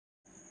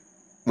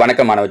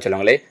வணக்கம் மாணவ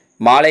செல்வங்களே.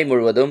 மாலை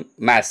முழுவதும்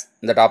மேத்ஸ்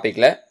இந்த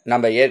டாப்பிக்கில்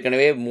நம்ம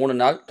ஏற்கனவே 3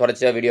 நாள்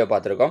தொடர்ச்சியாக வீடியோ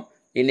பார்த்துருக்கோம்.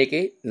 இன்றைக்கி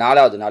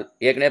 4வது நாள்.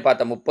 ஏற்கனவே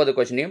பார்த்த 30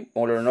 கொஷினையும்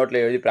உங்களோட நோட்டில்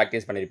எழுதி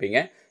ப்ராக்டிஸ்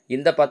பண்ணியிருப்பீங்க.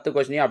 இந்த 10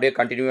 கொஷினையும் அப்படியே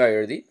கண்டினியூவாக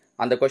எழுதி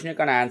அந்த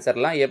கொஷினுக்கான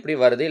ஆன்சர்லாம் எப்படி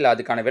வருது, இல்லை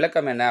அதுக்கான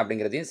விளக்கம் என்ன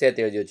அப்படிங்கிறதையும்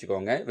சேர்த்து எழுதி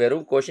வச்சுக்கோங்க.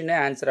 வெறும் கொஷினே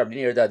ஆன்சர்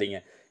அப்படின்னு எழுதாதீங்க.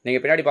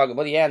 நீங்கள் பின்னாடி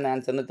பார்க்கும்போது ஏன் அந்த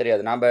ஆன்சர்னு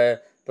தெரியாது. நம்ம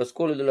இப்போ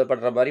ஸ்கூல் இதில்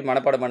பண்ணுற மாதிரி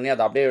மனப்பாடம் பண்ணி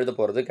அதை அப்படியே எழுத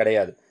போகிறது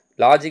கிடையாது.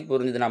 லாஜிக்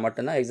புரிஞ்சுதுனா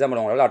மட்டும்தான் எக்ஸாமில்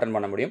உங்களால் அட்டன்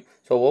பண்ண முடியும்.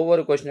 ஸோ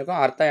ஒவ்வொரு கொஸ்டினுக்கும்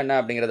அர்த்தம் என்ன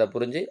அப்படிங்கிறத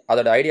புரிஞ்சு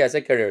அதோட ஐடியாஸை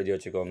கீழே எழுதி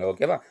வச்சுக்கோங்க.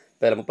 ஓகேவா?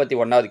 இப்போ இதில்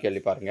 31வது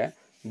கேள்வி பாருங்கள்.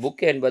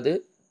 புக் என்பது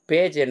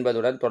பேஜ்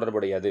என்பதுடன்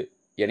தொடர்புடையது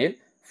எனில்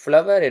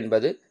ஃப்ளவர்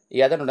என்பது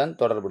எதனுடன்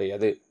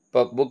தொடர்புடையது?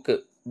 இப்போ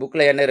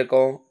புக்கில் என்ன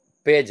இருக்கும்?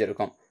 பேஜ்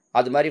இருக்கும்.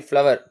 அது மாதிரி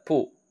ஃப்ளவர்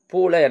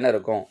பூவில் என்ன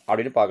இருக்கும்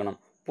அப்படின்னு பார்க்கணும்.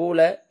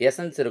 பூவில்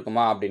எசன்ஸ்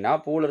இருக்குமா அப்படின்னா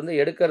பூவிலேருந்து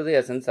எடுக்கிறது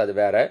எசன்ஸ், அது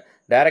வேறு.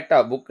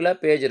 டைரெக்டாக புக்கில்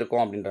பேஜ்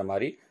இருக்கும் அப்படின்ற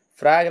மாதிரி.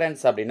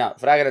 ஃப்ராக்ரன்ஸ் அப்படின்னா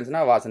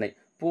ஃப்ராக்ரன்ஸ்னால் வாசனை.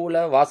 பூவில்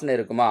வாசனை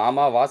இருக்குமா?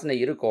 ஆமாம், வாசனை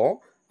இருக்கும்.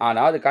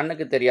 ஆனால் அது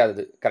கண்ணுக்கு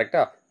தெரியாதது.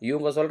 கரெக்டாக?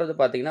 இவங்க சொல்கிறது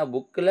பார்த்தீங்கன்னா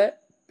புக்கில்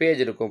பேஜ்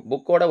இருக்கும்.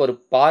 புக்கோட ஒரு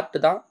பார்ட்டு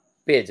தான்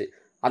பேஜ்.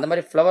 அந்த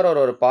மாதிரி ஃப்ளவரோட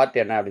ஒரு பார்ட்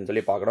என்ன அப்படின்னு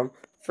சொல்லி பார்க்கணும்.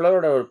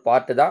 ஃப்ளவரோட ஒரு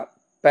பார்ட்டு தான்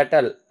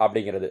பெட்டல்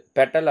அப்படிங்கிறது.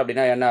 பெட்டல்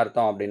அப்படின்னா என்ன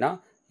அர்த்தம் அப்படின்னா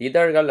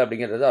இதழ்கள்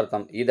அப்படிங்கிறது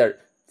அர்த்தம். இதழ்.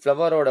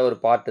 ஃப்ளவரோட ஒரு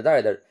பார்ட்டு தான்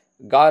இதழ்.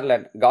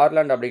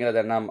 கார்லண்ட் அப்படிங்கிறது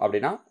என்ன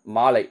அப்படின்னா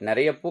மாலை.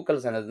 நிறைய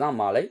பூக்கள் சேர்ந்தது தான்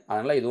மாலை.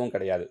 அதனால் இதுவும்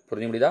கிடையாது.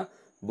 புரிஞ்சு முடியுதா?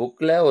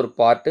 புக்கில் ஒரு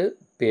பார்ட்டு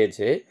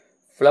பேஜு,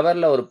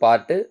 ஃப்ளவரில் ஒரு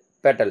பார்ட்டு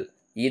பெட்டல்,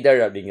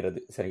 இதழ் அப்படிங்கிறது.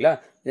 சரிங்களா?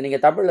 இது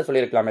நீங்கள் தமிழில்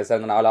சொல்லியிருக்கலாமே சார்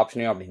இந்த 4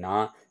 ஆப்ஷனையும் அப்படின்னா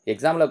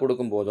எக்ஸாமில்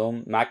கொடுக்கும்போதும்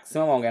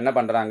மேக்ஸிமம் அவங்க என்ன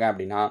பண்ணுறாங்க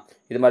அப்படின்னா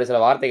இது மாதிரி சில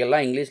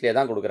வார்த்தைகள்லாம் இங்கிலீஷ்லேயே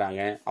தான்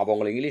கொடுக்குறாங்க. அப்போ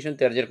உங்களுக்கு இங்கிலீஷும்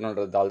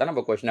தெரிஞ்சிருக்கணுன்றதால தான்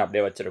நம்ம கொஸ்டின்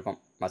அப்படியே வச்சுருக்கோம்.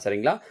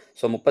 சரிங்களா?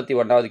 ஸோ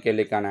 31வது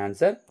கேள்விக்கான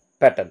ஆன்சர்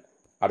பெட்டல்.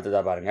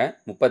 அடுத்ததாக பாருங்கள்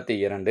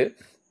 32.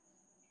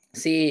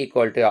 C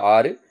equal to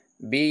 6,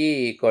 BE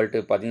equal to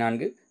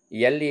 14,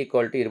 L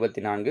equal to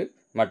 24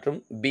 மற்றும்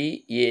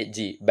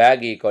பிஏஜி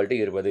பேக் ஈக்குவல் டு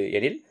 20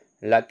 எனில்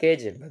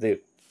லக்கேஜ் என்பது.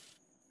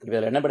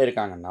 இதில் என்ன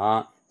பண்ணியிருக்காங்கன்னா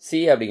சி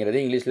அப்படிங்கிறது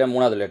இங்கிலீஷில்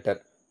 3வது லெட்டர்.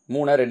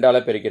 3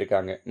 2ஆல்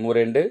பெருக்கியிருக்காங்க.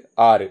 3 2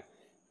 6.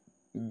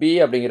 பி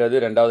அப்படிங்கிறது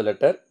 2வது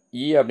லெட்டர்.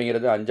 இ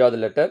அப்படிங்கிறது 5வது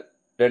லெட்டர்.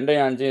 2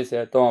 5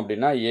 சேர்த்தோம்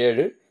அப்படின்னா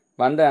 7.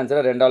 வந்த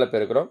ஆன்சரை 2ஆல்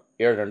பெருக்கிறோம்.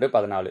 7 2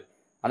 14.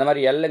 அந்த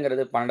மாதிரி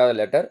எல்லுங்கிறது 12வது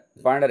லெட்டர்.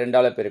 12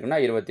 2ஆல் பெருக்குன்னா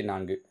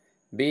 24.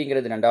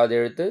 பிங்கிறது 2வது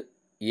எழுத்து.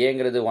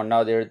 ஏங்கிறது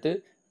 1வது எழுத்து.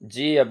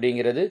 ஜி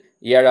அப்படிங்கிறது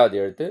 7வது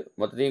எழுத்து.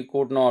 மொத்தத்தையும்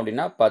கூட்டணும்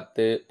அப்படின்னா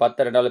 10.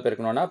 10 2ஆல்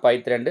பெருக்கணும்னா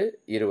 12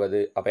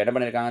 20. அப்போ என்ன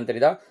பண்ணியிருக்காங்கன்னு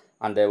தெரியுதா?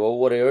 அந்த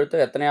ஒவ்வொரு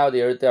எழுத்தும் எத்தனையாவது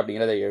எழுத்து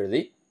அப்படிங்கிறத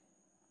எழுதி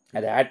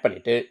அதை ஆட்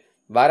பண்ணிவிட்டு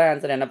வர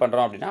ஆன்சர் என்ன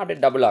பண்ணுறோம் அப்படின்னா அப்படியே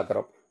டபுள்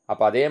ஆக்குறோம்.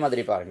 அப்போ அதே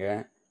மாதிரி பாருங்கள்.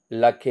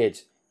 லக்கேஜ்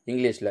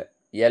இங்கிலீஷில்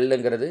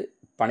எல்லுங்கிறது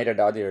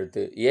 12வது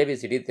எழுத்து.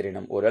 ஏபிசிடி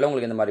தெரியணும். ஒருவேளை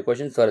உங்களுக்கு இந்த மாதிரி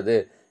கொஷின்ஸ் வருது,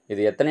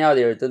 இது எத்தனையாவது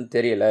எழுத்துன்னு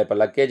தெரியல. இப்போ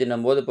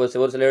லக்கேஜ்னும் போது இப்போ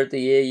ஒரு சில எழுத்து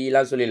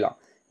ஏஇலாம் சொல்லிடலாம்.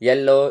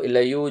 எல்லோ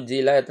இல்லை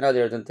யூஜிலாம் எத்தனாவது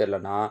எழுத்துன்னு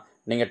தெரியலனா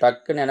நீங்கள்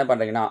டக்குன்னு என்ன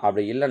பண்ணுறீங்கன்னா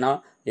அப்படி இல்லைனா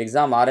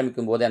எக்ஸாம்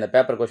ஆரம்பிக்கும் போது அந்த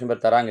பேப்பர் கொஷின்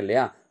பேப்பர் தராங்க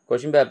இல்லையா,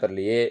 கொஷின்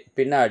பேப்பர்லேயே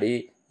பின்னாடி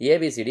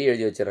ஏபிசிடி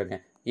எழுதி வச்சிடுறேங்க.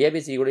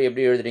 ஏபிசி கூட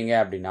எப்படி எழுதுறீங்க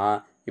அப்படின்னா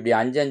இப்படி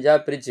 5 5ஆக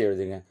பிரித்து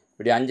எழுதுங்க.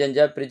 இப்படி 5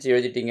 5ஆக பிரித்து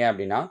எழுதிட்டீங்க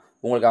அப்படின்னா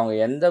உங்களுக்கு அவங்க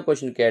எந்த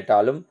கொஷின்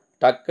கேட்டாலும்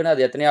டக்குன்னு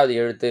அது எத்தனையாவது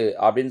எழுத்து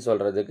அப்படின்னு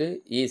சொல்கிறதுக்கு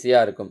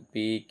ஈஸியாக இருக்கும்.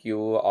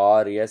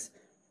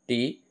 PQRST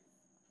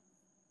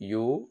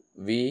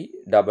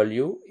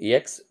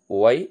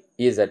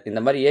UVWXYZ இந்த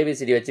மாதிரி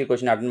ஏபிசிடி வச்சு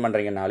கொஷின் அட்டன்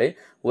பண்ணுறீங்கனாலே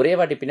ஒரே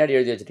வாட்டி பின்னாடி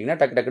எழுதி வச்சுட்டிங்கன்னா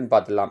டக்குன்னு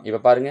பார்த்துடலாம். இப்போ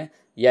பாருங்கள்.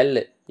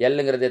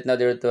 எல்லுங்கிறது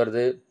எத்தனாவது எழுத்து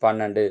வருது?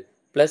 12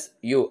 ப்ளஸ்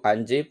யூ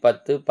 5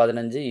 10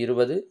 15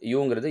 20.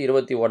 யூங்கிறது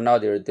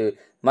 21வது எழுத்து.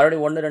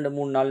 மறுபடியும் 1 2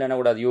 3 4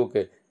 என்னக்கூடாது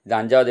யூக்கு. இது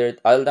 5வது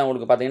எழுத்து. அதில் தான்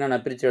உங்களுக்கு பார்த்தீங்கன்னா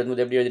நான் பிரித்து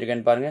எழுதும்போது எப்படி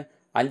எழுதியிருக்கேன்னு பாருங்கள்.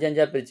 5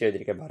 5ஆக பிரித்து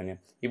எழுதியிருக்கேன் பாருங்கள்.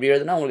 இப்படி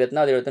எழுதுனா உங்களுக்கு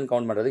எத்தனாவது எழுத்துன்னு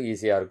கவுண்ட் பண்ணுறது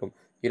ஈஸியாக இருக்கும்.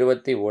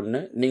 21.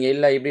 நீங்கள்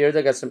இல்லை இப்படி எழுத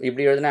கஷ்டம்,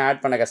 இப்படி எழுதுனா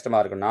ஆட் பண்ண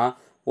கஷ்டமாக இருக்குன்னா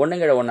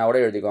 1 1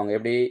 எழுதிக்கோங்க.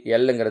 எப்படி?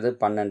 எல்லுங்கிறது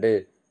 12,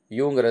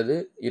 யூங்கிறது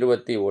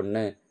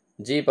 21,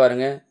 ஜி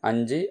பாருங்கள்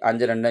 5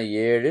 5 2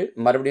 7,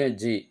 மறுபடியும்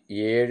ஜி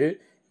 7,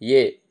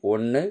 ஏ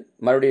 1,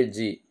 மறுபடியும்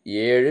ஜி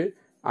 7,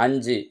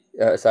 5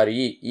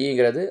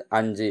 ஈங்கிறது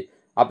 5.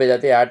 அப்போ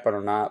எல்லாத்தையும் ஆட்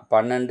பண்ணோன்னா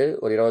 12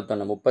 ஒரு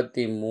 21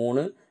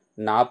 33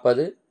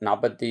 40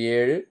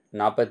 47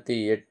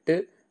 48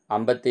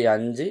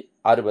 55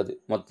 60.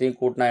 மொத்தத்தையும்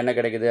கூட்டினா என்ன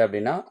கிடைக்குது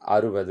அப்படின்னா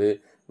 60.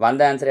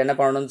 வந்த ஆன்சர் என்ன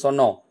பண்ணணும்னு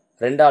சொன்னோம்?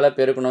 2ஆல்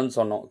பெருக்கணும்னு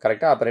சொன்னோம்.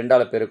 கரெக்டாக? அப்போ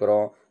 2ஆல்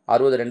பெருக்கிறோம்.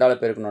 60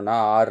 2ஆல் பெருக்கணும்னா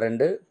 6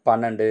 2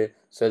 12.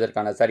 ஸோ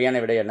இதற்கான சரியான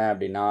விடை என்ன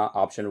அப்படின்னா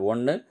ஆப்ஷன்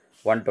 1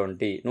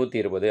 120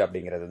 120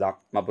 அப்படிங்கிறது தான்.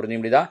 நம்ம புரிஞ்சு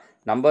முடியுதா?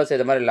 நம்பர்ஸ்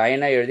இது மாதிரி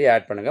லைனாக எழுதி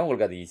ஆட் பண்ணுங்கள்,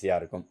 உங்களுக்கு அது ஈஸியாக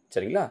இருக்கும்.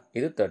 சரிங்களா?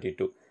 இது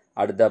 32.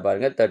 அடுத்தா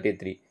பாருங்கள்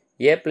 33.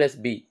 A +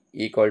 B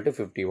equal to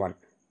 51,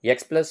 X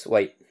 +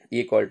 Y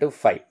equal to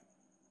 5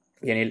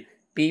 எனில்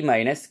P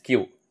 - Q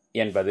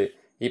என்பது.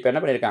 இப்போ என்ன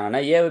பண்ணியிருக்காங்கன்னா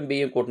ஏவும்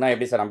பியும் கூட்டினா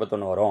எப்படி சார்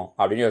 51 வரும்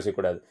அப்படின்னு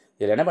யோசிக்கக்கூடாது.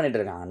 இதில் என்ன பண்ணிட்டு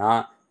இருக்காங்கன்னா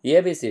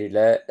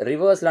ஏபிசிடியில்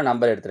ரிவர்ஸில்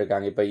நம்பர்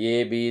எடுத்திருக்காங்க. இப்போ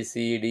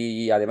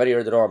ABCDE அதே மாதிரி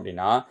எழுதுகிறோம்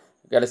அப்படின்னா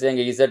கடைசியாக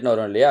இங்கே இசட்னு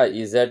வரும் இல்லையா,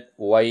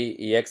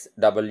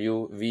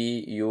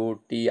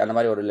 ZYXWVUT அந்த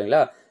மாதிரி வரும்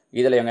இல்லைங்களா.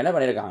 இதில் இவங்க என்ன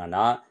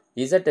பண்ணியிருக்காங்கன்னா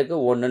இசட்டுக்கு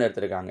 1ன்னு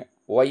எடுத்திருக்காங்க,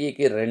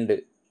 ஒய்க்கு 2,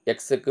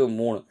 எக்ஸுக்கு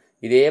 3.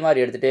 இதே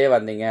மாதிரி எடுத்துகிட்டே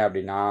வந்தீங்க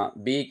அப்படின்னா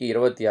பிக்கு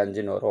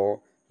 25ன்னு வரும்,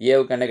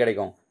 ஏவுக்கு என்ன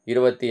கிடைக்கும்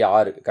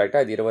 26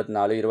 கரெக்டாக. இது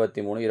 24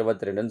 23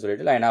 22ன்னு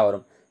சொல்லிட்டு லைனாக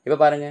வரும். இப்போ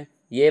பாருங்கள்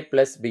ஏ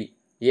ப்ளஸ் பி.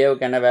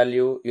 ஏவுக்கு என்ன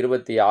வேல்யூ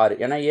 26,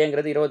 ஏன்னா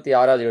ஏங்கிறது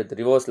 26வது எழுத்து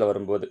ரிவர்ஸில்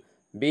வரும்போது.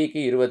 பிக்கு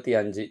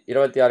 25,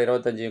 26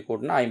 25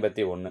 கூட்டினா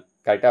 51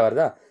 கரெக்டாக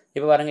வருதா.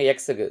 இப்போ பாருங்கள்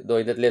எக்ஸுக்கு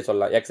இதுலேயே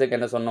சொல்லலாம். எக்ஸுக்கு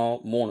என்ன சொன்னோம்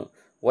 3,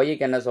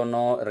 ஒய்க்கு என்ன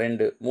சொன்னோம்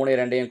 2, 3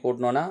 2ஐயும்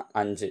கூட்டினோன்னா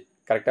 5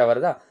 கரெக்டாக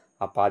வருதா.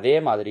 அப்போ அதே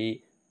மாதிரி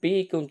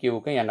பிக்கும்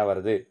கியூவுக்கும் என்ன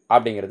வருது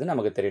அப்படிங்கிறது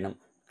நமக்கு தெரியணும்.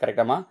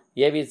 கரெக்டாமா.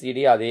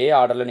 ஏபிசிடி அதே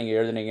ஆர்டரில் நீங்கள்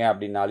எழுதுனீங்க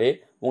அப்படின்னாலே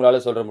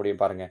உங்களால் சொல்ல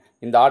முடியும். பாருங்கள்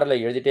இந்த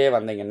ஆர்டரில் எழுதிட்டே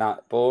வந்தீங்கன்னா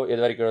இப்போது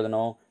எது வரைக்கும்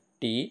எழுதணும்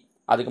டி,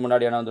 அதுக்கு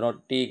முன்னாடி என்ன வந்துடும்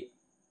டி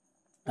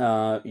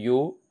யூ,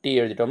 டி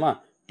எழுதிட்டோமா.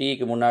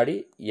 டிக்கு முன்னாடி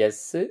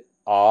எஸ்ஸு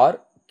ஆர்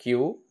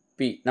கியூ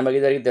பி நமக்கு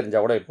இது வரைக்கும்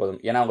தெரிஞ்சால் கூட எப்போதும்,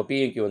 ஏன்னா அவங்க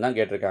பியும் கியூ தான்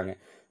கேட்டிருக்காங்க.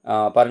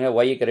 பாருங்கள்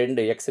ஒய்க்கு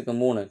 2, எக்ஸுக்கு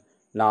 3,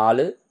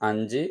 4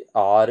 5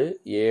 6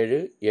 7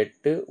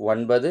 8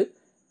 9,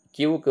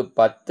 கியூவுக்கு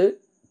 10,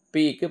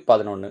 பிக்கு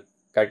 11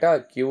 கரெக்டாக.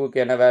 கியூவுக்கு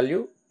என்ன வேல்யூ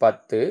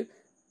 10,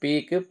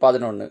 பிக்கு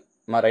 11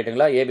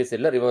 ரைட்டுங்களா.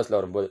 ஏபிசியில் ரிவர்ஸில்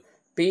வரும்போது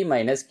பி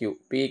மைனஸ் கியூ,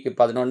 பிக்கு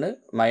 11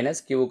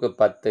 மைனஸ் கியூவுக்கு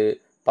 10,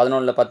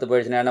 11ல் 10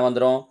 போயிடுச்சுன்னா என்ன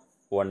வந்துடும்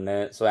 1.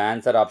 ஸோ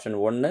ஆன்சர் ஆப்ஷன்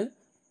 1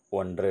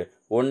 1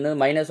 1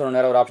 மைனஸ் 1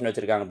 நேரம் ஒரு ஆப்ஷன்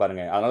வச்சுருக்காங்க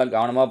பாருங்கள், அதனால்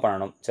கவனமாக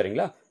பண்ணணும்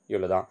சரிங்களா.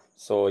 இவ்வளோ தான்.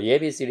 ஸோ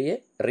ஏபிசிடியே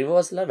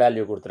ரிவர்ஸில்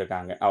வேல்யூ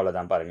கொடுத்துருக்காங்க,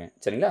 அவ்வளோதான் பாருங்கள்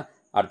சரிங்களா.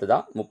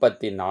 அடுத்ததான்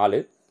 34.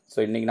 ஸோ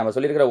இன்றைக்கி நம்ம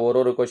சொல்லியிருக்கிற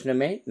ஒரு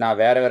கொஷினுமே நான்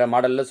வேறு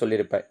மாடலில்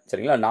சொல்லியிருப்பேன்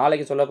சரிங்களா.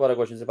 நாளைக்கு சொல்ல போகிற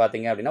கொஷின்ஸ்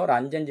பார்த்தீங்க அப்படின்னா ஒரு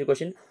 5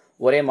 கொஷின்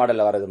ஒரே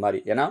மாடலில் வரது மாதிரி,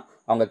 ஏன்னா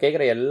அவங்க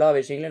கேட்குற எல்லா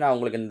விஷயங்களையும் நான்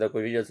உங்களுக்கு இந்த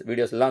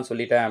வீடியோஸ்லாம்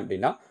சொல்லிட்டேன்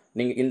அப்படின்னா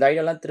நீங்கள் இந்த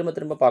ஐடியாலாம்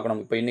திரும்ப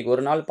பார்க்கணும். இப்போ இன்றைக்கி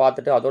ஒரு நாள்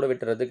பார்த்துட்டு அதோடு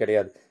விட்டுறது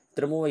கிடையாது.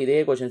 திரும்பவும் இதே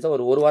கொஷின்ஸை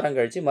ஒரு வாரம்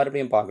கழித்து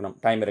மறுபடியும் பார்க்கணும்.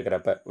 டைம்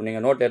இருக்கிறப்ப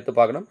நீங்கள் நோட் எடுத்து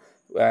பார்க்கணும்.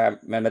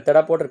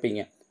 மெத்தடாக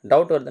போட்டிருப்பீங்க,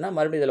 டவுட் வருதுன்னா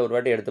மறுபடியும் இதில் ஒரு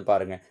வாட்டி எடுத்து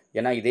பாருங்கள்.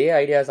 ஏன்னா இதே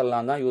ஐடியாஸ்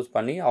எல்லாம் தான் யூஸ்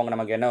பண்ணி அவங்க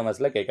நமக்கு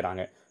என்எம்எஸ்ல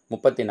கேட்குறாங்க.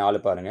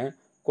 34 பாருங்கள்.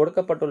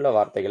 கொடுக்கப்பட்டுள்ள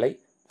வார்த்தைகளை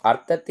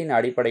அர்த்தத்தின்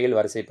அடிப்படையில்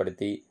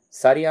வரிசைப்படுத்தி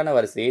சரியான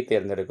வரிசையை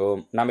தேர்ந்தெடுக்கும்.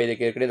 நம்ம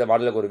இதுக்கு ஏற்கனவே இந்த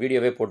மாடலுக்கு ஒரு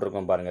வீடியோவே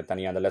போட்டிருக்கோம் பாருங்கள்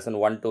தனியாக. அந்த லெசன்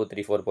 1 2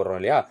 3 4 போடுறோம்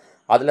இல்லையா,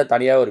 அதில்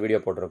தனியாக ஒரு வீடியோ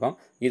போட்டிருக்கோம்.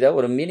 இதை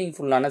ஒரு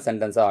மீனிங்ஃபுல்லான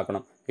சென்டென்ஸாக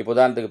ஆக்கணும். இப்போ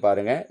உதாரணத்துக்கு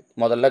பாருங்கள்,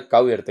 முதல்ல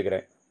கவ்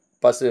எடுத்துக்கிறேன்.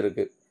 பசு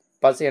இருக்குது.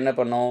 பசு என்ன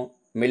பண்ணும்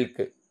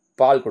மில்க்கு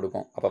பால்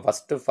கொடுக்கும். அப்போ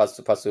ஃபஸ்ட்டு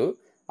பசு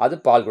அது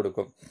பால்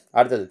கொடுக்கும்.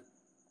 அடுத்தது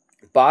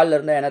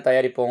பால்லேருந்து என்ன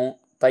தயாரிப்போம்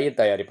தயிர்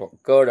தயாரிப்போம்.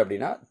 கேர்டு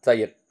அப்படின்னா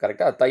தயிர்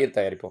கரெக்டாக, தயிர்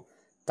தயாரிப்போம்.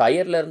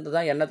 தயிர்லேருந்து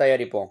தான் என்ன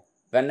தயாரிப்போம்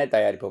வெண்ணெய்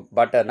தயாரிப்போம்.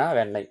 பட்டர்னா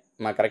வெண்ணெய்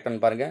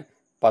கரெக்டானு பாருங்கள்.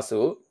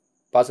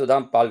 பசு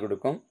தான் பால்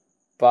கொடுக்கும்.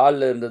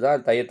 பாலில் இருந்து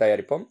தான் தயிர்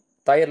தயாரிப்போம்.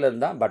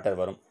 தயிர்லேருந்து தான் பட்டர்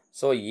வரும்.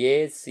 ஸோ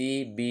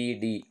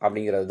ஏசிபிடி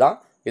அப்படிங்கிறது தான்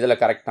இதில்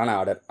கரெக்டான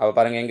ஆர்டர். அப்போ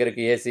பாருங்கள் எங்கே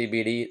இருக்குது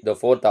ஏசிபிடி, த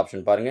 4th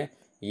ஆப்ஷன் பாருங்கள்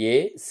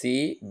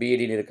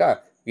ஏசிபிடின்னு இருக்கா.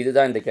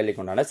 இதுதான் இந்த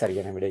கேள்விக்கு உண்டான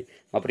சரியான விடை.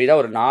 அப்படி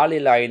தான் ஒரு 4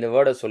 இல்லை 5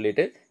 வேர்டை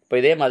சொல்லிவிட்டு இப்போ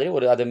இதே மாதிரி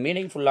ஒரு அது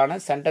மீனிங்ஃபுல்லான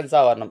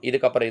சென்டென்ஸாக வரணும்.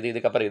 இதுக்கப்புறம்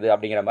இது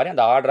அப்படிங்கிற மாதிரி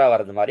அந்த ஆர்டராக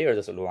வரது மாதிரி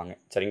எழுத சொல்லுவாங்க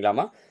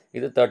சரிங்களாமா.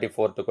 இது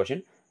 34th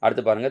கொஷின்.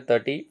 அடுத்து பாருங்கள்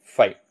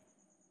 35.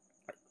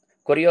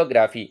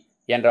 கொரியோகிராஃபி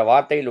என்ற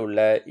வார்த்தையில் உள்ள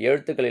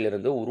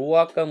எழுத்துக்களிலிருந்து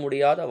உருவாக்க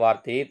முடியாத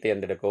வார்த்தையை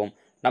தேர்ந்தெடுக்கும்.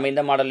 நம்ம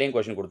இந்த மாடல்லையும்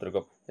கொஷின்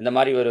கொடுத்துருக்கோம். இந்த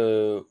மாதிரி ஒரு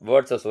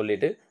வேர்ட்ஸை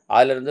சொல்லிவிட்டு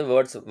அதிலிருந்து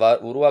வேர்ட்ஸ்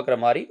உருவாக்குற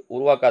மாதிரி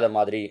உருவாக்காத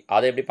மாதிரி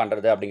அதை எப்படி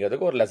பண்ணுறது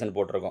அப்படிங்கிறதுக்கு ஒரு லெசன்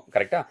போட்டிருக்கோம்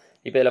கரெக்டாக.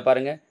 இப்போ இதில்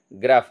பாருங்கள்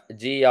கிராஃப்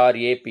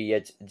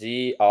GRAPH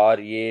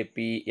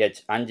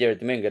 5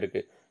 எழுத்துமே இங்கே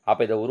இருக்குது.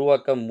 அப்போ இதை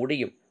உருவாக்க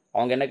முடியும்.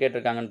 அவங்க என்ன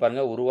கேட்டிருக்காங்கன்னு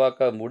பாருங்கள்,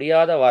 உருவாக்க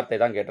முடியாத வார்த்தை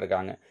தான்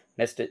கேட்டிருக்காங்க.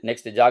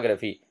 நெக்ஸ்ட்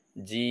ஜாகிரஃபி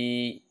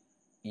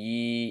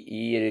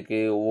GEE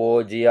இருக்குது,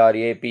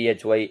 OGRAPHY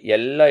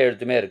எல்லா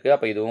எழுத்துமே இருக்குது.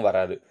 அப்போ இதுவும்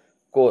வராது.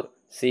 கோர்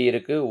C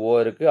இருக்குது, O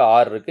இருக்குது,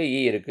 R இருக்குது, E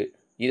இருக்குது,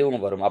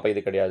 இதுவும் வரும். அப்போ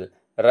இது கிடையாது.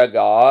 ரக்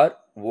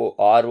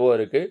RO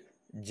இருக்குது,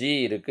 G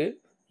இருக்குது,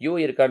 U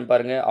இருக்கான்னு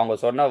பாருங்கள். அவங்க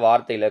சொன்ன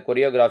வார்த்தையில்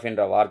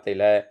கொரியோகிராஃபின்ற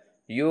வார்த்தையில்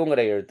யூங்கிற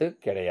எழுத்து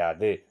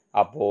கிடையாது.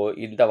 அப்போது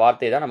இந்த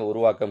வார்த்தையை தான் நம்ம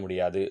உருவாக்க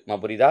முடியாது.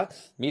 புரியுதா.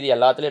 மீதி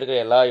எல்லாத்துலேயும் இருக்கிற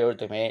எல்லா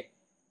எழுத்துமே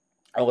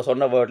அவங்க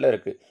சொன்ன வேர்டில்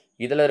இருக்குது.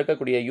 இதில்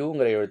இருக்கக்கூடிய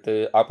யூங்கிற எழுத்து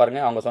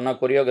பாருங்கள், அவங்க சொன்ன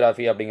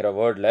கொரியோகிராஃபி அப்படிங்கிற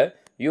வேர்டில்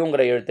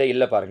யூங்கிற எழுத்தே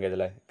இல்லை பாருங்கள்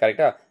இதில்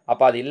கரெக்டாக.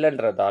 அப்போ அது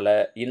இல்லைன்றதால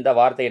இந்த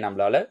வார்த்தையை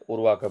நம்மளால்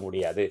உருவாக்க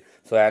முடியாது.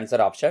 So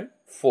answer option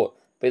 4.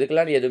 இப்போ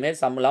இதுக்கெல்லாம் எதுவுமே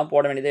சம்மெலாம்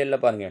போட வேண்டியதே இல்லை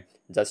பாருங்கள்.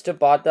 ஜஸ்ட்டு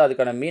பார்த்து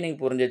அதுக்கான மீனிங்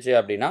புரிஞ்சிச்சு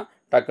அப்படின்னா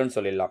டக்குன்னு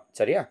சொல்லிடலாம்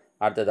சரியா.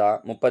 அடுத்ததாக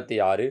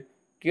 36.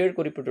 கீழ்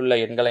குறிப்பிட்டுள்ள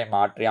எண்களை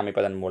மாற்றி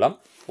அமைப்பதன் மூலம்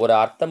ஒரு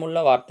அர்த்தமுள்ள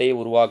வார்த்தையை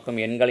உருவாக்கும்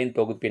எண்களின்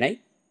தொகுப்பினை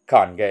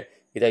காண்க.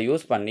 இதை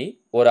யூஸ் பண்ணி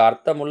ஒரு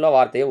அர்த்தமுள்ள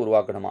வார்த்தையை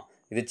உருவாக்கணுமா.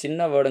 இது சின்ன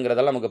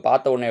வேர்டுங்கிறதால நமக்கு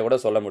பார்த்த உடனே கூட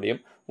சொல்ல முடியும்.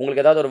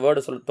 உங்களுக்கு ஏதாவது ஒரு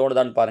வேர்டு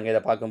தோணுதான்னு பாருங்கள்.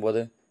 இதை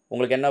பார்க்கும்போது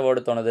உங்களுக்கு என்ன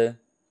வேர்டு தோணுது.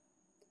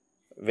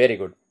 Very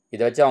good.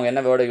 இதை வச்சு அவங்க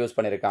என்ன வேர்டை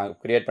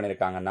க்ரியேட்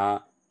பண்ணியிருக்காங்கன்னா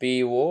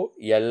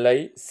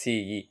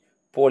POLICE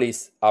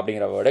போலீஸ்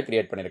அப்படிங்கிற வேர்டை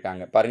க்ரியேட்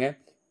பண்ணியிருக்காங்க பாருங்கள்.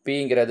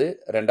 Pங்கிறது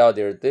 2வது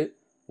எழுத்து,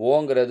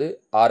 ஓங்கிறது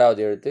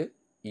 6வது எழுத்து,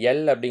 L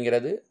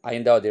அப்படிங்கிறது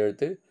 5வது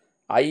எழுத்து,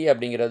 I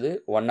அப்படிங்கிறது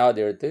 1வது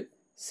எழுத்து,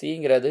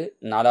 Cங்கிறது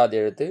 4வது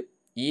எழுத்து,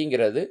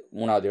 Eங்கிறது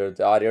 3வது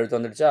எழுத்து. 6 எழுத்து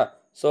வந்துடுச்சா.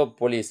 ஸோ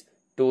போலீஸ்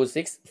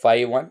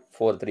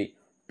 265143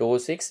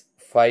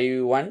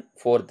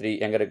 265143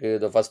 எங்கே இருக்குது.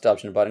 இது ஃபஸ்ட்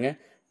ஆப்ஷன் பாருங்கள்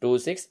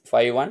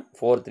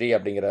 265143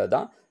 அப்படிங்கிறது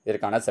தான்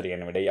இதற்கான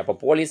சரியான விடை. அப்போ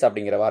போலீஸ்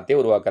அப்படிங்கிற வார்த்தையை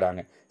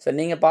உருவாக்குறாங்க. சார்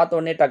நீங்கள்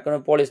பார்த்தோன்னே டக்குன்னு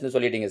போலீஸ்னு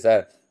சொல்லிட்டீங்க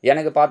சார்.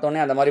 எனக்கு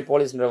பார்த்தோன்னே அந்த மாதிரி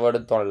போலீஸ்ன்ற வேர்டு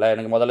தோணலை.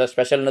 எனக்கு முதல்ல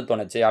ஸ்பெஷல்னு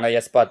தோணுச்சு, ஆனால்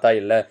எஸ் பார்த்தா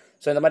இல்லை.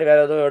 ஸோ இந்த மாதிரி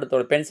வேறு ஏதோ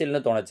வேர்டு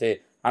பென்சில்னு தோணுச்சு,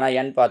 ஆனால்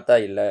என் பார்த்தா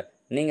இல்லை.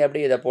 நீங்கள்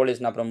எப்படி இதை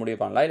போலீஸ்னு அப்புறம் முடிவு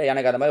பண்ணலாம்? இல்லை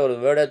எனக்கு அந்த மாதிரி ஒரு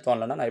வேர்டே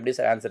தோணலைன்னா நான் எப்படி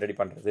சார் ஆன்சர் ரெடி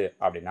பண்ணுறது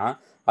அப்படின்னா,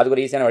 அதுக்கு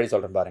ஒரு ஈஸியான வழி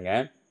சொல்கிறேன்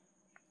பாருங்கள்.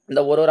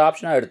 இந்த ஒரு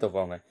ஆப்ஷனாக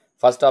எடுத்துக்கோங்க.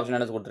 ஃபர்ஸ்ட் ஆப்ஷன்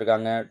என்ன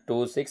கொடுத்துருக்காங்க, 2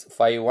 6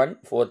 5 1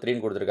 4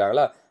 3ன்னு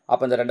கொடுத்துருக்காங்களா?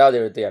 அப்போ இந்த ரெண்டாவது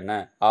எழுத்து என்ன,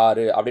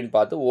 6 அப்படின்னு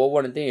பார்த்து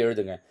ஒவ்வொன்றையும்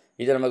எழுதுங்க.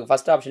 இது நமக்கு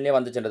ஃபஸ்ட் ஆப்ஷன்லேயே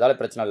வந்துச்சுன்றதால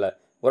பிரச்சனை இல்லை.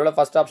 ஒருவேளை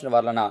ஃபஸ்ட் ஆப்ஷன்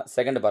வரலன்னா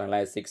செகண்ட்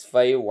பாருங்களேன், 6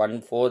 5 1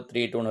 4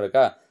 3 2ன்னு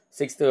இருக்கா?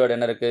 சிக்ஸ்த் வேர்டு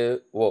என்ன இருக்குது,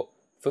 ஓ.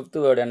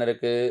 ஃபிஃப்த் வேர்டு என்ன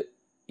இருக்குது,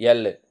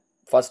 எல்.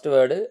 ஃபஸ்ட்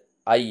வேர்டு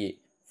ஐ.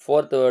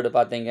 ஃபோர்த் வேர்டு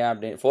பார்த்தீங்க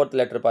அப்படி ஃபோர்த்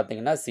லெட்டர்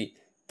பார்த்தீங்கன்னா சி.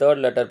 தேர்ட்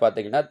லெட்டர்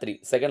பார்த்தீங்கன்னா 3.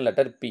 Second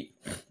letter B.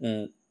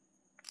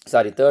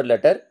 Third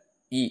letter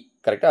E.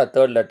 கரெக்டாக,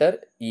 third letter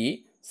E.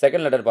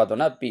 Second letter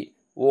பார்த்தோன்னா பி.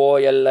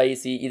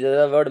 ஓஎல்ஐசி. இது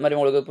ஏதாவது வேர்டு மாதிரி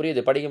உங்களுக்கு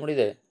புரியுது, படிக்க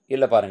முடியுது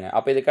இல்லை பாருங்கள்.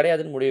 அப்போ இது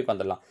கிடையாதுன்னு முடிவுக்கு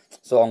வந்துடலாம்.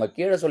 ஸோ அவங்க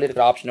கீழே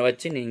சொல்லியிருக்கிற ஆப்ஷனை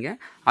வச்சு நீங்கள்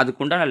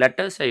அதுக்குண்டான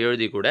லெட்டர்ஸை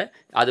எழுதி கூட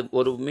அது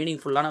ஒரு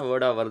மீனிங்ஃபுல்லான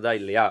வேர்டாக வருதா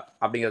இல்லையா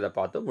அப்படிங்கிறத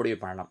பார்த்து முடிவு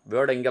பண்ணலாம்.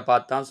 வேர்டை இங்கே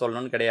பார்த்து தான்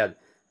சொல்லணும்னு கிடையாது.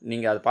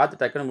 நீங்கள் அதை பார்த்து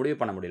டக்குன்னு முடிவு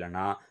பண்ண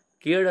முடியலன்னா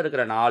கீழே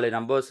இருக்கிற 4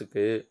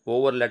 நம்பர்ஸுக்கு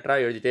ஒவ்வொரு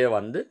லெட்டராக எழுதிட்டே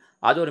வந்து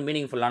அது ஒரு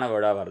மீனிங்ஃபுல்லான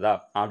வேர்டாக வருதா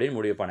அப்படின்னு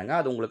முடிவு பண்ணுங்கள்.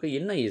 அது உங்களுக்கு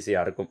இன்னும்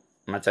ஈஸியாக இருக்கும்.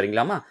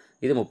 சரிங்களாமா?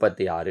 இது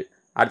 36.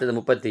 அடுத்தது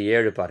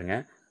 37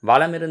 பாருங்கள்.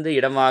 வலமிருந்து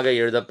இடமாக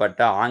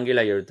எழுதப்பட்ட ஆங்கில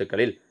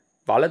எழுத்துக்களில்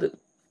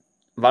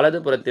வலது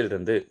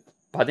புறத்திலிருந்து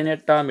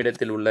 18ஆம்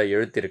இடத்தில் உள்ள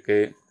எழுத்திற்கு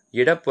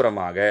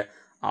இடப்புறமாக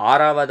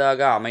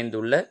 6வதாக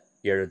அமைந்துள்ள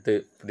எழுத்து.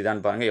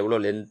 இப்படிதான் பாருங்கள், எவ்வளோ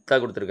லென்த்தாக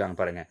கொடுத்துருக்காங்க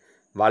பாருங்கள்.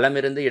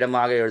 வலமிருந்து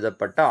இடமாக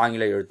எழுதப்பட்ட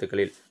ஆங்கில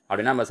எழுத்துக்களில்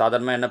அப்படின்னா நம்ம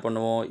சாதாரணமாக என்ன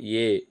பண்ணுவோம்,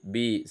 ஏ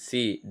பி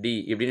சி டி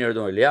இப்படின்னு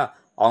எழுதுவோம் இல்லையா?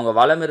 அவங்க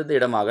வலமிருந்து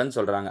இடமாகன்னு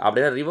சொல்கிறாங்க.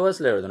 அப்படின்னா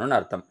ரிவர்ஸில் எழுதணும்னு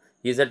அர்த்தம்.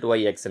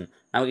 இசட்ஒய்எக்ஸ்ன்னு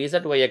நமக்கு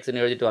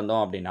இசட்ஒய்எக்ஸ்ன்னு எழுதிட்டு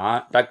வந்தோம் அப்படின்னா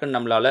டக்குன்னு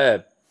நம்மளால்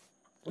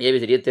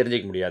ஏபிசிடியை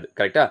தெரிஞ்சிக்க முடியாது.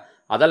 கரெக்டாக?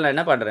 அதில் நான்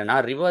என்ன பண்ணுறேன்னா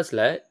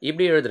ரிவர்ஸில்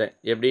இப்படி எழுதுகிறேன்.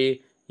 எப்படி,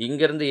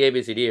 இங்கேருந்து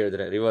ஏபிசிடி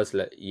எழுதுகிறேன்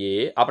ரிவர்ஸில். ஏ,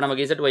 அப்போ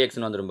நமக்கு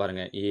இசட்ஒய்எக்ஸ்ன்னு வந்துடும்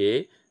பாருங்கள். ஏ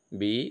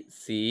B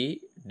C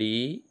D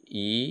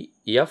E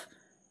F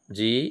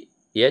G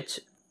H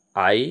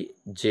I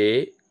J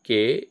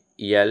K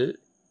L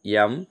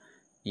M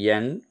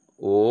N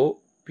O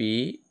B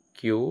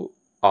Q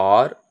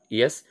R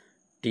S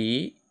T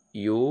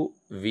you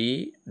V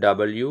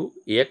W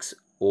X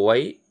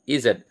Y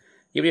Z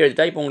இப்படி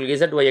எழுதிட்டா இப்போ உங்களுக்கு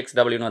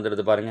இசட்ஒய்எக்ஸ்டபிள்யூன்னு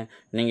வந்துடுது பாருங்கள்.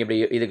 நீங்கள் இப்படி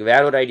இதுக்கு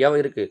வேற ஒரு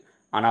ஐடியாவும் இருக்குது.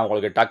 ஆனால்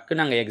உங்களுக்கு டக்கு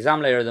நாங்கள்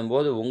எக்ஸாமில்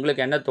எழுதும்போது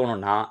உங்களுக்கு என்ன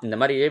தோணுன்னா இந்த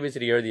மாதிரி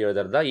ஏபிசிடி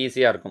எழுதுறது தான்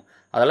ஈஸியாக இருக்கும்.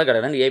 அதெல்லாம்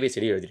கிடையாது,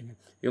 ஏபிசிடி எழுதிடுங்க.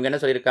 இவங்க என்ன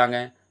சொல்லியிருக்காங்க,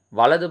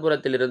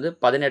 வலதுபுறத்திலிருந்து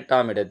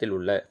 18ஆம் இடத்தில்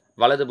உள்ள.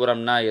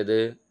 வலதுபுறம்னா எது,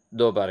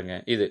 தோ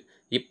பாருங்கள் இது.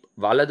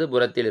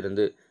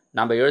 வலதுபுறத்திலிருந்து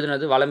நம்ம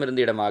எழுதுனது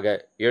வலமிருந்து இடமாக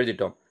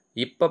எழுதிட்டோம்.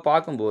 இப்போ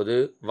பார்க்கும்போது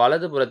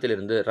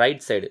வலதுபுறத்திலிருந்து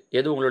ரைட் சைடு,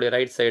 எது உங்களுடைய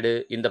ரைட் சைடு,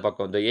 இந்த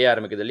பக்கம் இந்த ஏ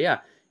ஆரம்பிக்குது இல்லையா,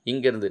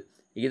 இங்கேருந்து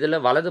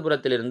இதில்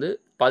வலதுபுறத்திலிருந்து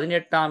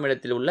 18ஆம்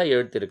இடத்தில் உள்ள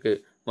எழுத்து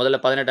இருக்குது. முதல்ல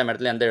 18ஆம்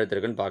இடத்துல எந்த எழுத்து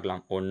இருக்குன்னு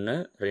பார்க்கலாம். 1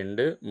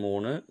 2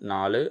 3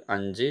 4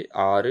 5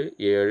 6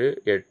 7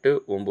 8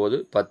 9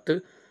 10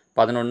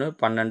 11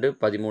 12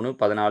 13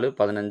 14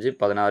 15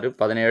 16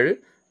 17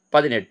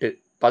 18.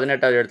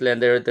 18ஆவது இடத்துல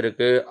எந்த எழுத்து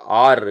இருக்குது,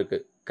 ஆர்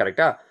இருக்குது.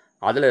 கரெக்டாக?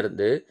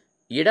 அதிலிருந்து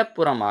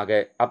இடப்புறமாக,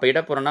 அப்போ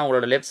இடப்புறம்னா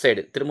உங்களோட லெஃப்ட்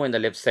சைடு, திரும்ப இந்த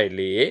லெஃப்ட்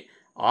சைட்லேயே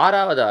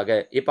 6வதாக,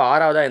 இப்போ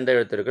 6வதாக எந்த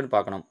எழுத்து இருக்குன்னு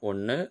பார்க்கணும்.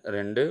 1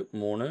 2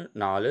 3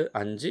 4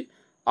 5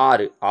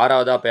 6.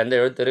 6வதாக அப்போ எந்த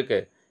எழுத்து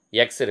இருக்குது,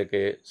 எக்ஸ்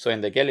இருக்குது. ஸோ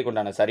இந்த கேள்விக்கு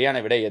உண்டான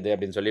சரியான விடை எது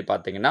அப்படின்னு சொல்லி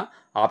பார்த்தீங்கன்னா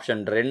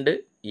ஆப்ஷன் 2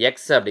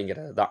 எக்ஸ்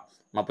அப்படிங்கிறது தான்.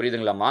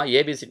 புரியுதுங்களாம்மா?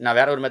 ஏபிசிடி நான்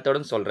வேற ஒரு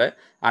மெத்தடுன்னு சொல்கிறேன்,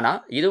 ஆனால்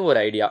இதுவும் ஒரு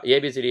ஐடியா.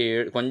 ஏபிசிடி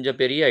கொஞ்சம்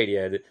பெரிய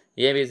ஐடியா இது.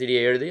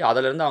 ஏபிசிடியை எழுதி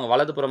அதிலிருந்து அவங்க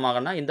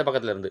வலதுபுறமாகனா இந்த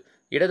பக்கத்தில் இருந்து,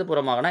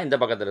 இடதுபுறமாகனா இந்த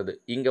பக்கத்தில் இருந்து,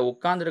 இங்கே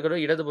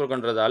உட்காந்துருக்கிறது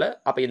இடதுபுறம்ன்றதால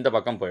அப்போ இந்த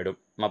பக்கம் போயிடும்.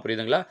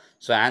 புரியுதுங்களா?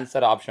 ஸோ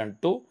ஆன்சர் ஆப்ஷன்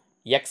 2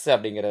 எக்ஸ்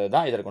அப்படிங்கிறது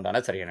தான்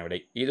இதற்குண்டான சரியான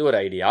விடை. இது ஒரு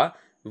ஐடியா.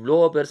 இவ்வளோ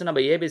பெருசு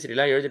நம்ம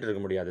ஏபிசிடிலாம் எழுதிட்டு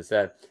இருக்க முடியாது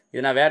சார்.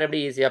 இது நான் வேறு எப்படி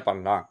ஈஸியாக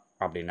பண்ணலாம்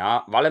அப்படின்னா,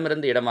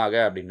 வலமிருந்து இடமாக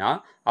அப்படின்னா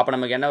அப்போ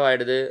நமக்கு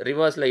என்னவாயிடுது,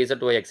 ரிவர்ஸில்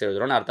இசட்ஒய்எக்ஸ்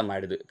எழுதுறோன்னு அர்த்தம்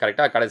ஆகிடுது.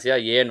 கரெக்டாக?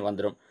 கடைசியாக ஏன்னு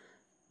வந்துடும்.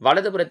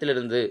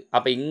 வலதுபுறத்திலிருந்து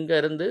அப்போ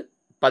இங்கேருந்து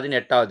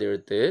 18ஆவது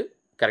எழுத்து.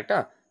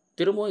 கரெக்டாக?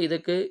 திரும்பவும்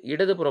இதுக்கு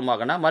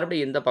இடதுபுறமாகனா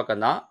மறுபடியும் இந்த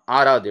பக்கம் தான்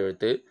 6வது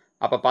எழுத்து.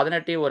 அப்போ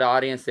 18 ஒரு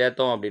 6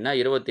 சேர்த்தோம் அப்படின்னா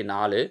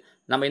 24.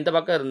 நம்ம இந்த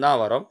பக்கம் இருந்தால்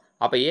வரோம்.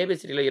 அப்போ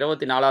ஏபிசிடியில்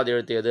 24வது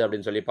எழுத்து எது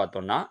அப்படின்னு சொல்லி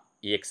பார்த்தோம்னா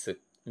எக்ஸு.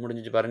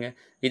 முடிஞ்சிச்சு பாருங்கள்.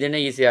 இது என்ன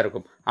ஈஸியாக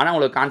இருக்கும். ஆனால்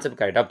உங்களுக்கு கான்செப்ட்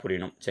கரெக்டாக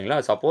புரியணும். சரிங்களா?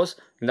 சப்போஸ்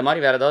இந்த மாதிரி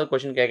வேறு ஏதாவது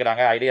கொஷின்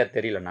கேட்குறாங்க, ஐடியா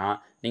தெரியலனா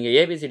நீங்கள்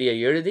ஏபிசிடியை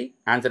எழுதி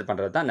ஆன்சர்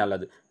பண்ணுறது தான்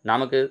நல்லது.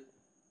 நமக்கு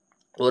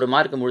ஒரு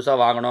மார்க் முழுசாக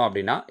வாங்கணும்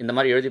அப்படின்னா இந்த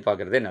மாதிரி எழுதி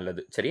பார்க்குறதே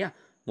நல்லது. சரியா?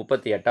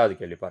 38வது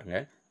கேள்வி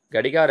பாருங்கள்.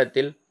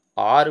 கடிகாரத்தில்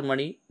 6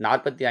 மணி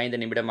 45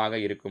 நிமிடமாக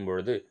இருக்கும்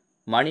பொழுது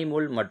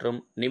மணிமுள் மற்றும்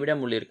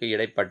நிமிடமுள்ளிற்கு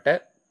இடைப்பட்ட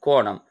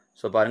கோணம்.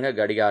 ஸோ பாருங்கள்,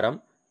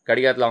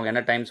 கடிகாரத்தில் அவங்க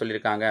என்ன டைம்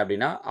சொல்லியிருக்காங்க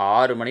அப்படின்னா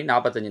 6 மணி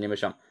 45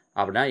 நிமிஷம்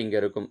அப்படின்னா இங்கே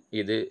இருக்கும்.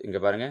 இது இங்கே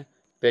பாருங்கள்,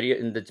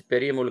 இந்த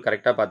பெரிய முள்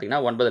கரெக்டாக பார்த்தீங்கன்னா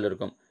 9ல்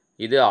இருக்கும்.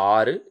 இது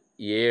 6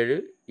 7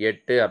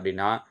 8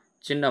 அப்படின்னா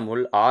சின்ன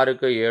முள்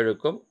 6க்கும்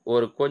 7க்கும்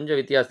ஒரு கொஞ்சம்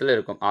வித்தியாசத்தில்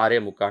இருக்கும், 6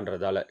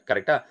 முக்கான்றதால.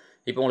 கரெக்டாக?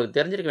 இப்போ உங்களுக்கு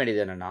தெரிஞ்சிருக்க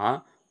வேண்டியது என்னென்னா,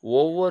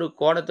 ஒவ்வொரு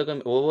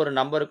கோணத்துக்கும் ஒவ்வொரு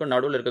நம்பருக்கும்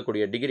நடுவில்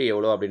இருக்கக்கூடிய டிகிரி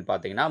எவ்வளோ அப்படின்னு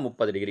பார்த்தீங்கன்னா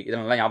 30 டிகிரி.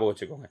 இதெல்லாம் ஞாபகம்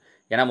வச்சுக்கோங்க.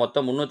 ஏன்னா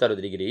மொத்தம்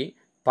 360 டிகிரி.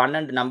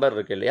 12 நம்பர்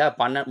இருக்கு இல்லையா?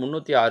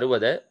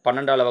 360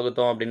 12ஆல்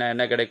வகுத்தோம் அப்படின்னா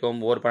என்ன கிடைக்கும்?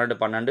 ஒரு 12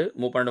 12,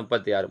 12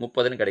 36,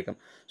 30ன்னு கிடைக்கும்.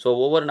 ஸோ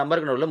ஒவ்வொரு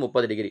நம்பருக்கு நடுவில்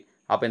 30 டிகிரி.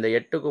 அப்போ இந்த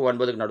 8க்கும்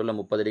 9க்கு நடுவில்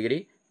 30 டிகிரி,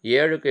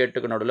 7க்கு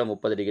 8க்கு நடுவில்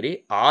 30 டிகிரி,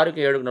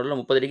 6க்கு 7க்கு நடுவில்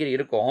 30 டிகிரி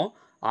இருக்கும்.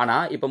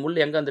 ஆனால் இப்போ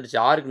முள் எங்கே வந்துடுச்சு?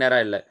 6க்கு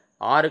நேரம் இல்லை.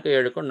 6க்கு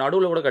 7க்கும்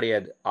நடுவில் கூட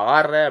கிடையாது.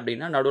 6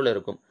 அப்படின்னா நடுவில்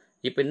இருக்கும்.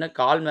 இப்போ இன்னும்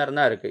 1/4 மணி நேரம்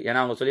தான் இருக்குது. ஏன்னா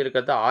அவங்க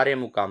சொல்லியிருக்கிறது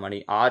 6:45 மணி,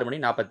 6 மணி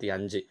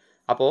 45.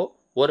 அப்போது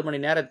 1 மணி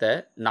நேரத்தை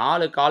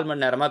 4 1/4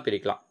 மணி நேரமாக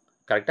பிரிக்கலாம்.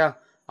 கரெக்டாக?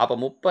 அப்போ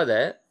 30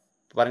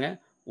 பாருங்கள்,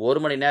 1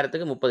 மணி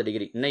நேரத்துக்கு 30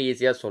 டிகிரி. இன்னும்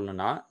ஈஸியாக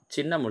சொல்லணும்னா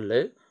சின்ன முள்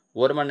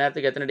 1 மணி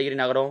நேரத்துக்கு எத்தனை டிகிரி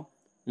நகரும்?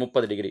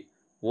 30 டிகிரி.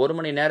 1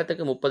 மணி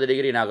நேரத்துக்கு 30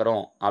 டிகிரி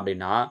நகரும்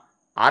அப்படின்னா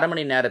அரை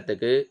மணி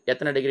நேரத்துக்கு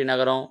எத்தனை டிகிரி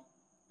நகரும்?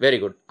 Very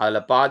good.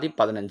 அதில் பாதி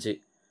 15.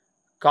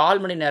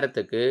 1/4 மணி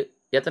நேரத்துக்கு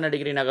எத்தனை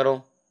டிகிரி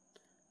நகரும்?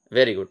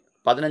 Very good.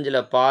 15ல்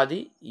பாதி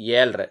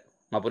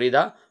 7.5.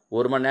 புரியுதா?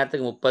 1 மணி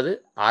நேரத்துக்கு 30,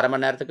 அரை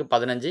மணி நேரத்துக்கு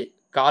 15,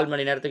 1/4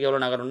 மணி நேரத்துக்கு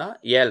எவ்வளோ நகரும்னா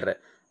 7.5.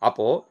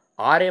 அப்போது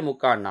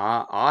 6:45னா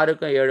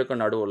 6க்கும்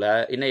 7க்கும் நடுவில்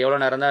இன்னும் எவ்வளோ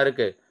நேரம் தான்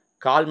இருக்குது?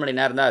 1/4 மணி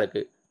நேரம் தான்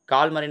இருக்குது.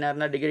 1/4 மணி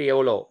நேரம்னா டிகிரி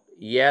எவ்வளோ?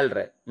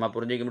 7.5.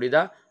 புரிஞ்சிக்க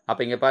முடியுதா?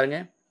 அப்போ இங்கே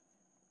பாருங்கள்,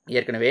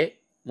 ஏற்கனவே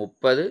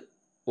 30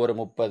 ஒரு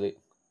 30,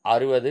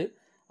 60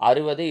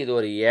 60 இது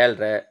ஒரு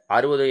 7.5,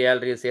 60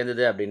 7.5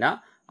 சேர்ந்தது அப்படின்னா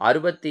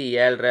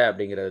 67.5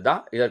 அப்படிங்கிறது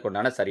தான்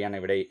இதற்குண்டான சரியான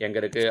விடை. எங்கே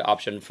இருக்குது?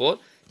 Option 4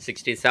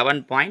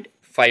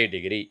 67.5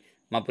 degree.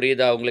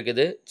 புரியுதா உங்களுக்கு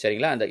இது?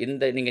 சரிங்களா?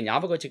 இந்த நீங்கள்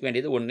ஞாபகம் வச்சுக்க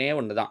வேண்டியது ஒன்றே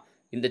ஒன்று தான்.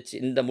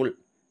 இந்த முள்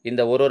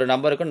இந்த ஒரு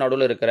நம்பருக்கும்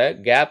நடுவில் இருக்கிற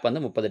கேப்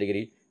வந்து 30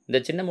 டிகிரி. இந்த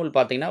சின்ன முள்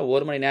பார்த்தீங்கன்னா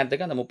 1 மணி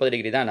நேரத்துக்கு அந்த 30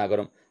 டிகிரி தான்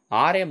நகரும்.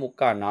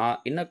 6:45னா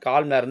இன்னும்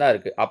 1/4 மணி நேரம் தான்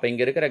இருக்குது. அப்போ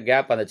இங்கே இருக்கிற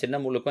கேப் அந்த சின்ன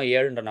முள்ளுக்கும்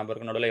 7ன்ற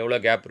நம்பருக்கும் நடுவில் எவ்வளோ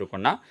கேப்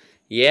இருக்கும்னா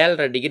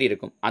 7.5 டிகிரி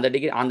இருக்கும். அந்த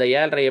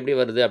 7.5 எப்படி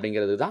வருது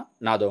அப்படிங்கிறது தான்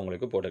நான் அதை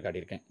உங்களுக்கு போட்டு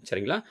காட்டியிருக்கேன்.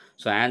 சரிங்களா?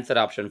 So answer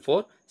option 4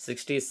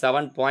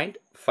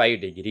 67.5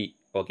 degree.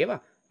 ஓகேவா?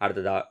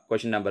 அடுத்ததா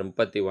கொஷின் நம்பர்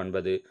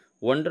 39.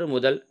 1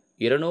 முதல்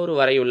 200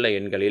 வரையுள்ள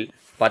எண்களில்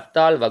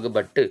 10ஆல்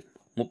வகுபட்டு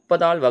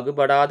 30ஆல்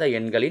வகுபடாத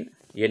எண்களின்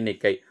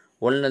எண்ணிக்கை.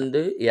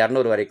 1லேருந்து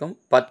 200 வரைக்கும்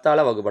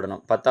 10ஆல்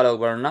வகுபடணும். 10ஆல்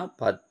வகுபடணும்னா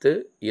 10,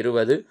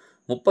 20,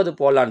 30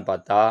 போடலான்னு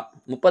பார்த்தா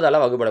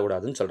 30ஆல்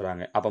வகுபடக்கூடாதுன்னு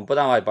சொல்கிறாங்க. அப்போ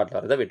 30ஆம் வாய்ப்பாட்டில்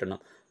வரதை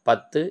விட்டணும்.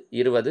 10,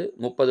 20,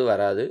 30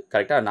 வராது.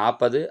 கரெக்டாக?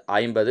 40,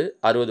 50,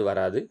 60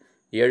 வராது.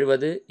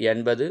 70,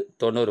 80,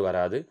 90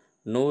 வராது.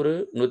 100,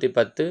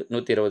 110,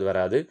 120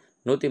 வராது.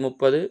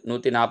 130,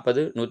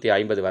 140,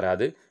 150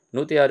 வராது.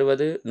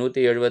 160,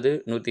 170,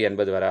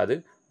 180 வராது.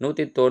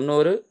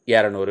 190,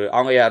 200.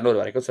 அவங்க 200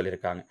 வரைக்கும்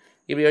சொல்லியிருக்காங்க.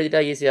 இப்படி எழுதிட்டா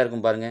ஈஸியாக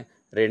இருக்கும் பாருங்கள்.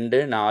 2,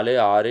 4,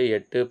 6,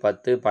 8,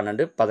 10,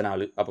 12,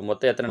 14. அப்போ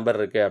மொத்தம் எத்தனை நம்பர்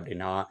இருக்குது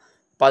அப்படின்னா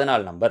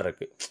 14 நம்பர்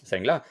இருக்குது.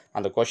 சரிங்களா?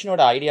 அந்த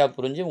கொஷினோட ஐடியா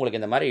புரிஞ்சு உங்களுக்கு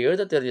இந்த மாதிரி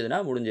எழுத தெரிஞ்சதுன்னா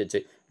முடிஞ்சிச்சு.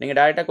 நீங்கள்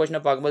டேரெக்டாக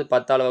கொஷினை பார்க்கும்போது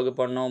 10ஆல்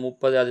வகுப்படணும்,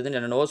 30 அது இதுன்னு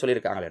என்னென்னவோ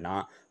சொல்லியிருக்காங்களேன்னா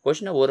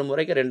கொஷினை ஒரு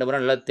முறைக்கு 2 முறை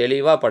நல்லா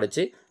தெளிவாக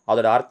படித்து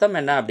அதோட அர்த்தம்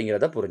என்ன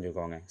அப்படிங்கிறத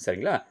புரிஞ்சுக்கோங்க.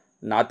 சரிங்களா?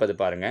 40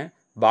 பாருங்கள்,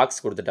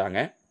 பாக்ஸ் கொடுத்துட்டாங்க.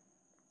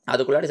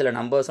 அதுக்குள்ளாடி சில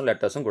நம்பர்ஸும்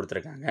லெட்டர்ஸும்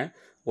கொடுத்துருக்காங்க.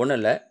 ஒன்றும்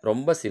இல்லை,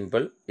 ரொம்ப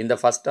சிம்பிள். இந்த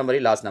ஃபஸ்ட்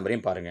நம்பரையும் லாஸ்ட்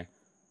நம்பரையும் பாருங்கள்.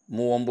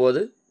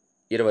 9,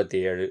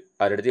 27.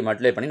 அதை எடுத்து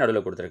மல்டிப்ளை பண்ணி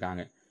நடுவில்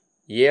கொடுத்துருக்காங்க.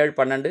 7,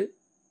 12,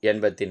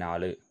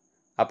 84.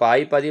 அப்போ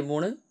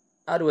I13,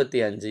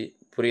 65.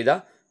 புரியுதா?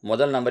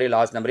 முதல் நம்பரையும்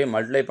லாஸ்ட் நம்பரையும்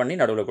மல்டிப்ளை பண்ணி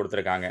நடுவில்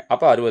கொடுத்துருக்காங்க.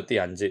 அப்போ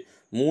 65.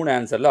 3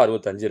 ஆன்சரில்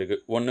 65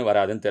 இருக்குது. 1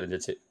 வராதுன்னு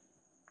தெரிஞ்சிச்சு.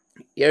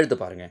 எழுத்து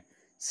பாருங்கள்.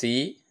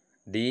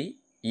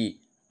 CDE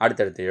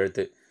அடுத்தடுத்து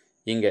எழுத்து.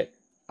 இங்கே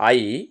I,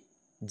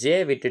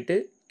 J விட்டுட்டு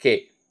K,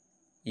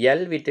 L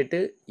விட்டுட்டு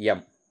M.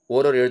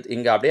 ஒரு எழுத்து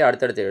இங்கே அப்படியே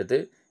அடுத்தடுத்து எழுத்து.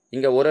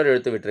 இங்கே ஒரு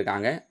எழுத்து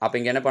விட்டுருக்காங்க. அப்போ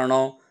இங்கே என்ன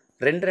பண்ணணும்?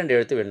 2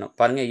 எழுத்து விடணும்.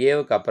 பாருங்கள்,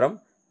 ஏவுக்கு அப்புறம்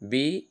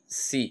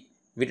BC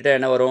விட்டுட்டா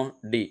என்ன வரும்?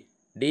 D.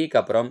 டிக்கு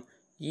அப்புறம்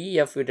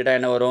EF விட்டுட்டா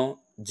என்ன வரும்?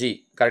 G.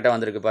 கரெக்டாக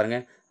வந்திருக்கு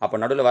பாருங்கள். அப்போ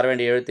நடுவில் வர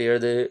வேண்டிய எழுத்து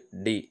எழுது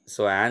D.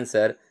 ஸோ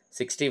ஆன்சர்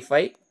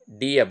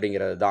 65D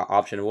அப்படிங்கிறது தான்.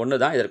 ஆப்ஷன்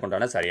 1 தான்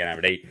இதற்குண்டான சரியான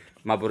விடை.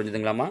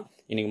 புரிஞ்சுதுங்களாம்மா?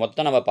 இன்றைக்கி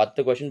மொத்தம் நம்ம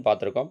 10 கொஷின்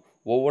பார்த்துருக்கோம்.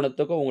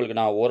 ஒவ்வொன்றுத்துக்கும் உங்களுக்கு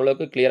நான்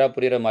ஓரளவுக்கு கிளியராக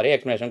புரிகிற மாதிரி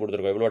எக்ஸ்ப்ளனேஷன்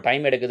கொடுத்துருக்கோம். இவ்வளோ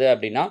டைம் எடுக்குது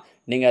அப்படின்னா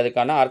நீங்கள்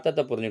அதுக்கான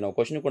அர்த்தத்தை புரிஞ்சுக்கணும்.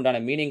 கொஷினுக்கு உண்டான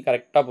மீனிங்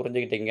கரெக்டாக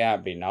புரிஞ்சுக்கிட்டீங்க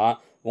அப்படின்னா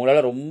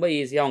உங்களால் ரொம்ப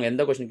ஈஸியாக அவங்க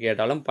எந்த கொஷின்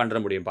கேட்டாலும் பண்ணுற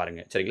முடியும்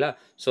பாருங்கள். சரிங்களா?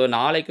 ஸோ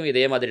நாளைக்கும்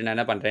இதே மாதிரி நான்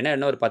என்ன பண்ணுறேன்னா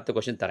இன்னும் ஒரு 10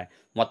 கொஷின் தரேன்.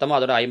 மொத்தமாக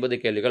அதோட 50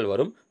 கேள்விகள்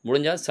வரும்.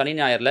 முடிஞ்சால் சனி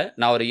ஞாயிறில்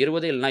நான் ஒரு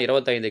 20 இல்லைனா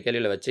 25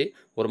 கேள்வியில் வச்சு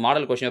ஒரு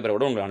மாடல் கொஷின் பேப்பரை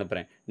கூட உங்களுக்கு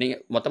அனுப்புகிறேன்.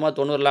 நீங்கள் மொத்தமாக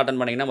 90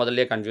 அட்டன் பண்ணிங்கன்னா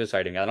முதல்ல கன்ஃபியூஸ்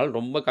ஆகிடுங்க. அதனால்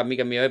ரொம்ப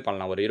கம்மியாகவே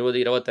பண்ணலாம். ஒரு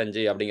 20,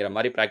 25 அப்படிங்கிற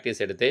மாதிரி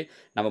ப்ராக்டிஸ் எடுத்து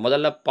நம்ம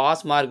முதல்ல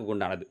பாஸ் மார்க்கு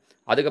உண்டானது,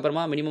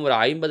 அதுக்கப்புறமா மினிமம் ஒரு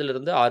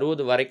 50லேருந்து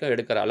 60 வரைக்கும்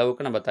எடுக்கிற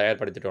அளவுக்கு நம்ம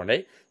தயார்படுத்திட்டோம்லே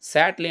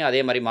சேட்லேயும்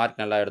அதே மாதிரி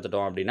மார்க் நல்லா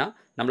எடுத்துட்டோம் அப்படின்னா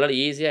நம்மளால்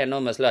ஈஸியாக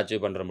NOMSல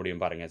அச்சீவ் பண்ணுற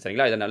முடியும் பாருங்கள்.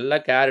 சரிங்களா? இதை நல்லா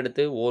கேர்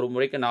எடுத்து ஒரு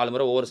முறைக்கு 4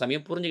 முறை ஒவ்வொரு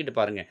சமயம் புரிஞ்சுக்கிட்டு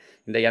பாருங்கள்.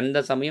 இந்த எந்த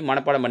சமயம்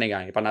மனப்பாடம்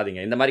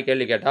பண்ணாதீங்க. இந்த மாதிரி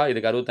கேள்வி கேட்டால்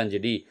இதுக்கு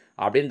 65D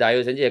அப்படின்னு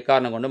தயவு செஞ்சு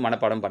எக்காரணம் கொண்டு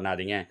மனப்பாடம்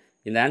பண்ணாதீங்க.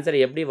 இந்த ஆன்சர்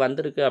எப்படி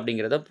வந்திருக்கு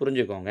அப்படிங்கிறத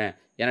புரிஞ்சுக்கோங்க.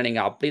 ஏன்னா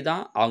நீங்கள் அப்படி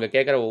தான் அவங்க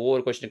கேட்குற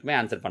ஒவ்வொரு கொஸ்டினுக்குமே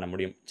ஆன்சர் பண்ண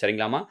முடியும்.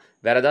 சரிங்களாம்மா?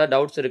 வேறு ஏதாவது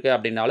டவுட்ஸ் இருக்குது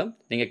அப்படின்னாலும்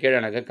நீங்கள் கீழே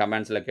எனக்கு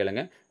கமெண்ட்ஸில்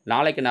கேளுங்க.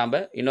 நாளைக்கு நாம்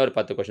இன்னொரு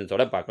 10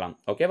 கொஷின்ஸோடு பார்க்கலாம்.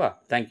 ஓகேவா?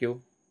 தேங்க்யூ.